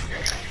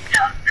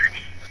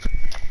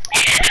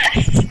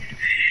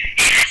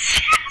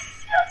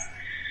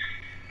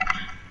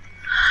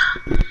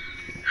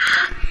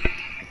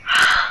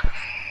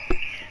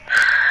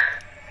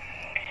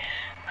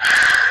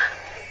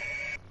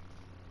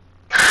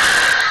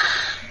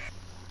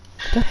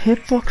 The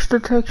hitbox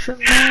detection,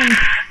 man.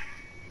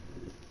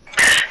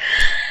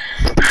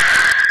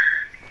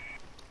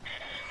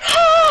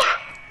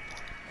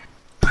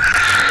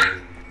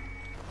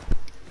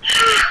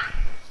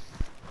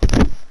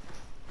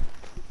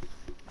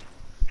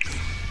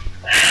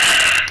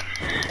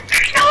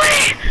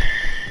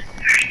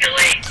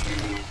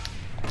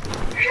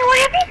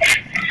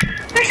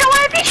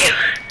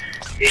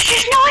 There's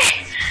just no way.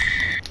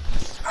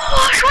 Oh,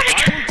 I'm sweating.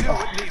 Do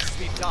what needs to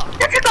be done.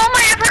 That took all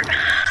my effort.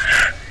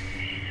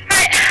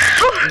 Alright.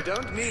 You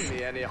don't mean me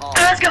any harm.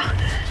 Let's go.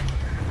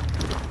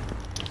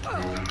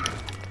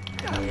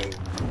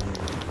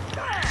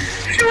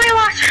 There's no way I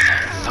lost.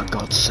 For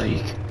God's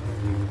sake.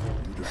 You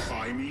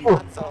defy me?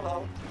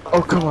 Solo.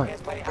 Oh, come on.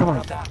 His way Come out on.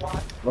 of that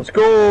one. Let's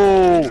go!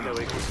 No,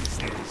 it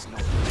is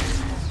not.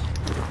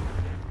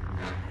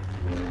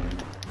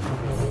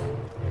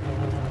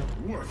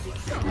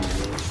 Worthless.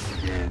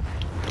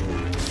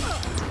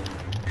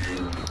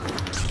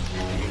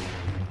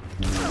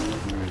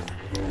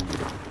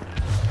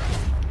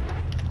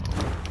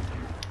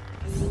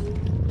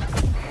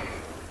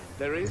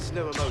 There is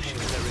no emotion.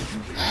 There is.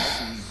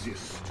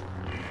 Resist.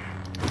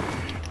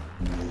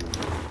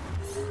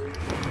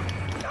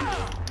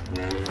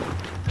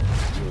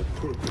 Your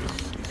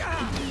purpose is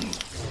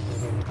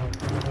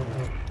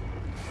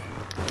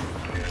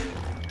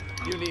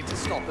You need to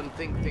stop and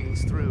think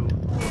things through.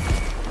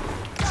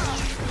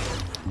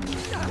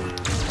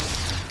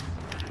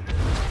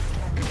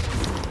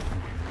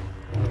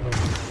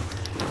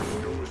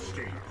 no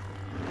escape.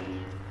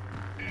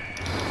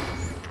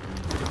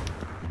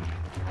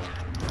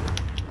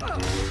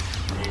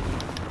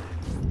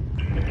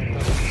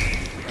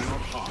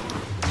 Cannot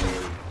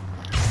hide.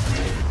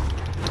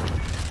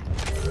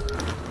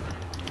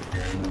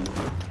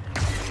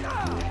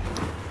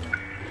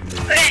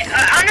 Okay,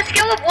 on a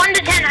scale of 1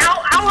 to 10,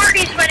 how are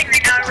you sweating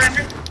right now,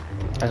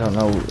 Revan? I don't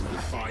know.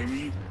 Defy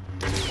me?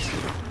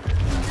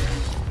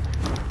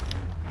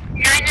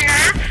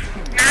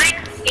 9.5?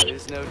 9? There 8?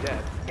 is no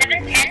death.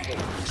 7? 10?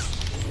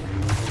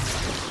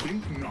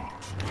 Think not.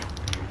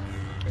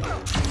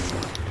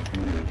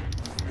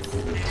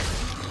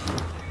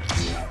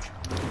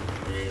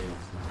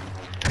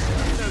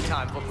 No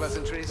time for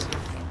pleasantries.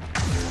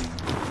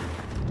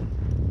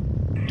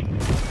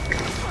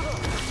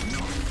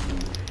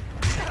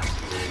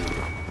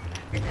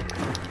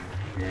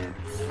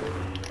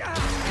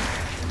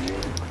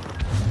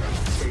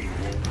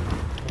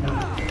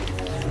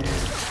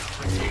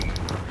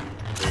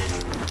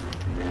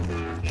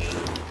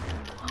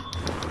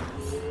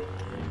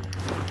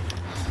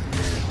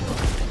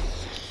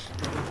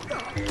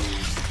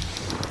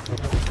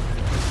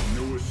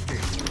 No escape.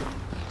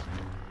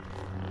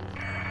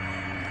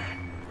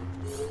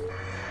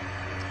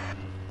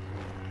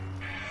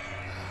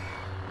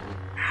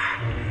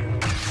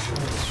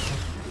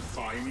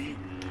 Defy me?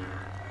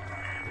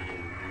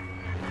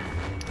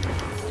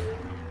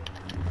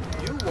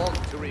 You want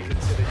to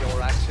reconsider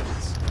your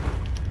actions.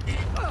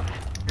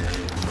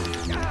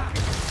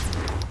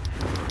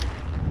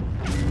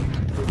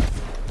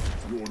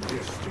 Your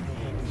destiny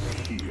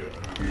is here.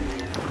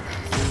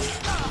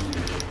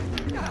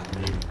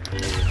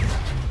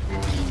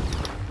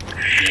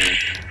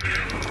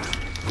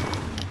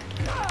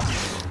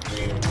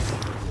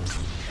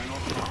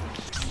 Cannot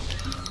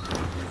hide.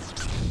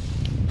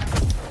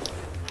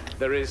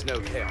 There is no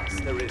chaos.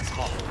 There is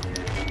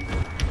harmony.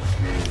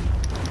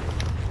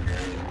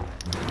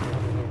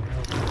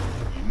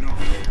 No.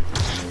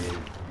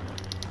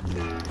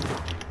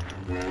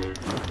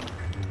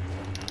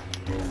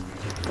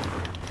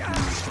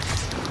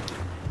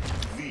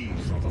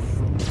 These are the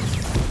fruits.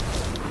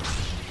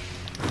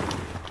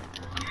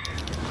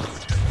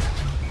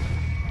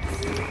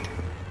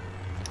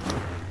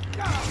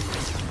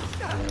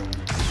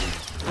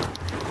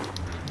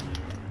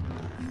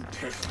 You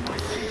test my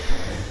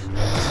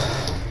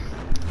patience.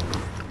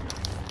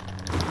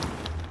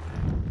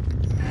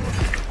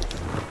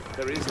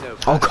 There is no.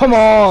 Oh, come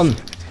on!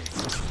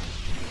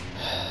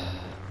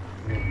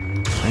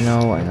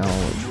 know, I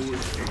know.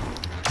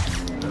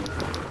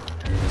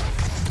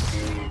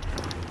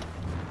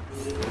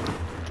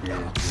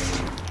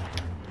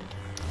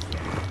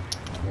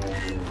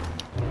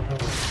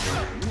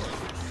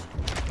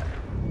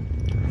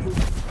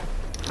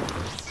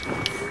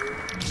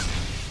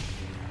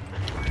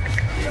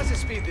 Let's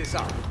speed this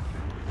up.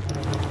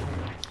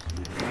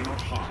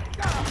 Cannot hide.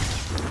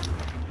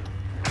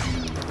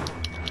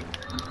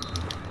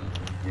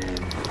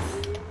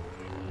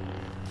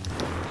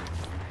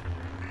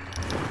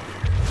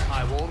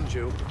 I warned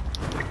you.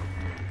 I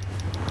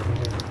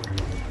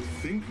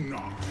think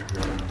not.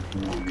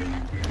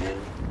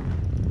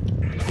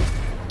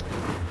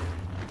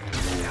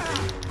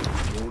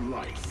 Your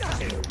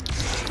life ends.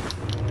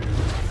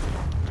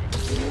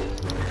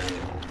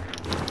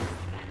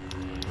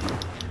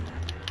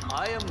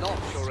 I am not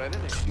your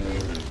enemy.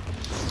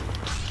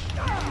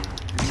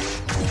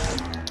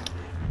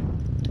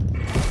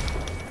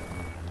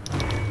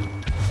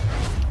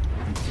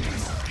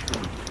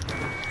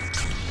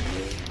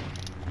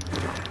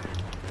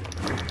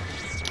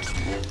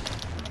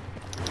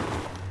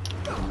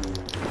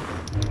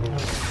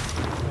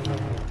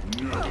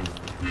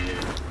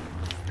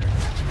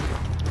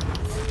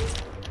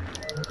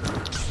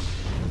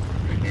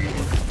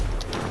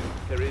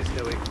 There is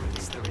no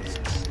ignorance, there is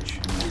knowledge.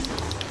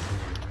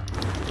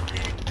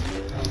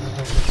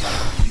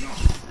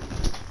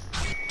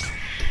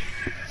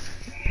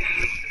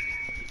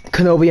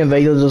 Kenobi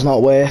Invader does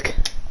not work.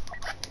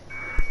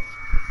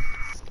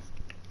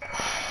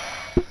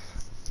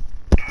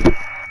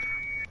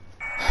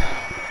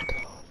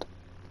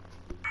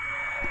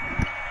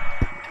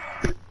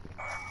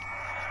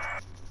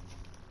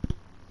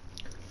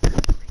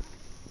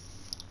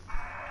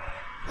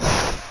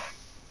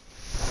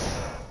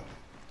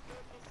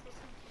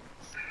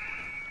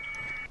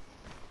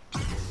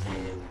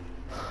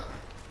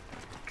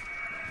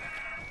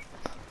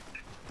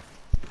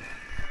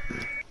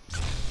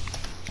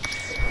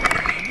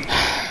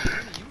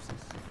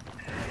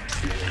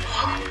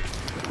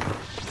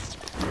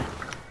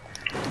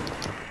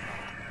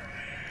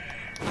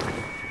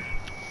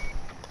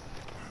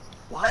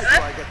 Why do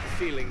I get the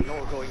feeling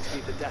you're going to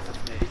be the death of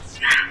me?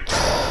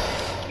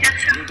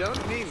 You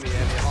don't mean me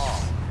any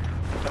harm.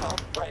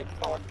 Don't break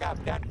for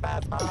Captain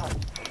Phasma.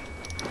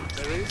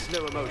 There is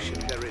no emotion,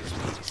 there is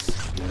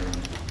peace.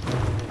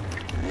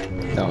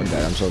 No, I'm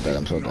dead. I'm so dead.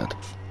 I'm so dead.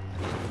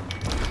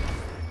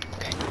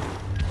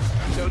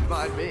 Don't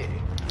mind me.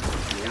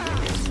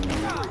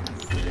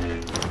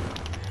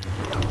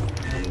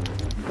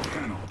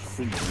 Cannot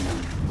flee.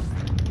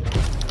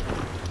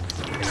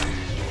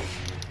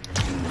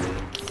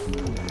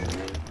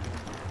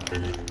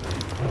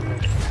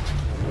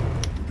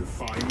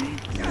 Defy me.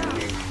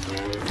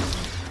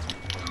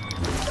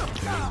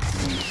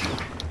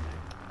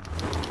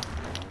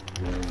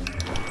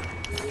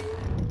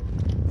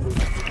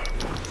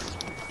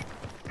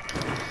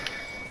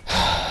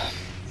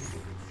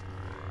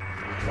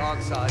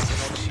 Dark side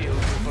cannot shield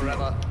you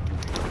forever.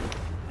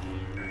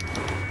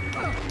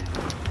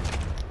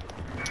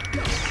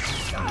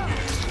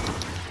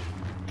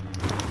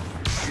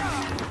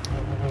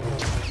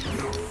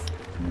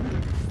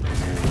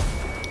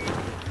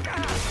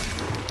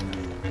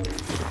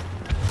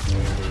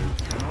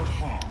 Cannot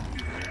harm.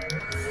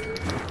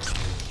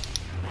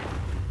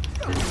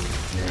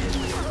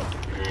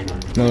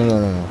 No.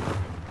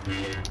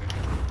 You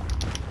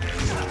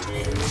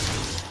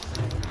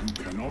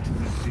cannot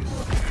resist.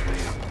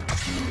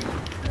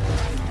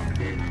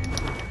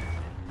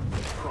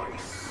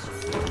 Price.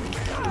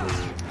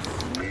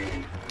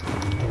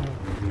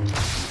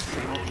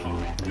 Cannot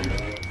harm.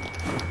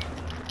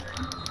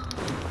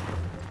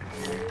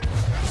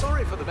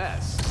 Sorry for the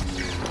mess.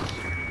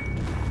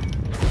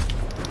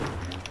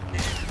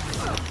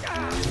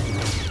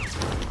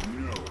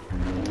 No.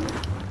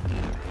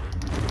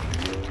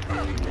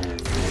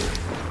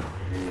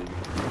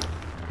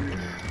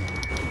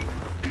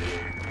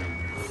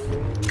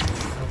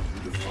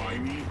 Defy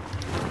me.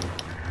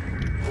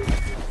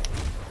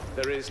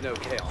 There is no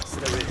chaos,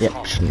 there is Yep,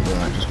 harm. shouldn't do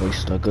that. Just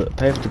wasted a good,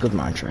 perfect good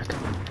mind trick.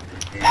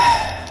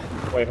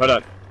 Wait, hold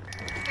on.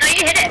 No,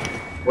 you hit it.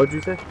 What'd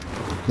you say?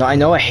 No, I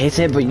know I hit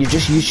it, but you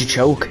just used your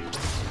choke.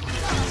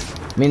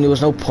 I mean, there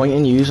was no point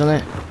in using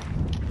it.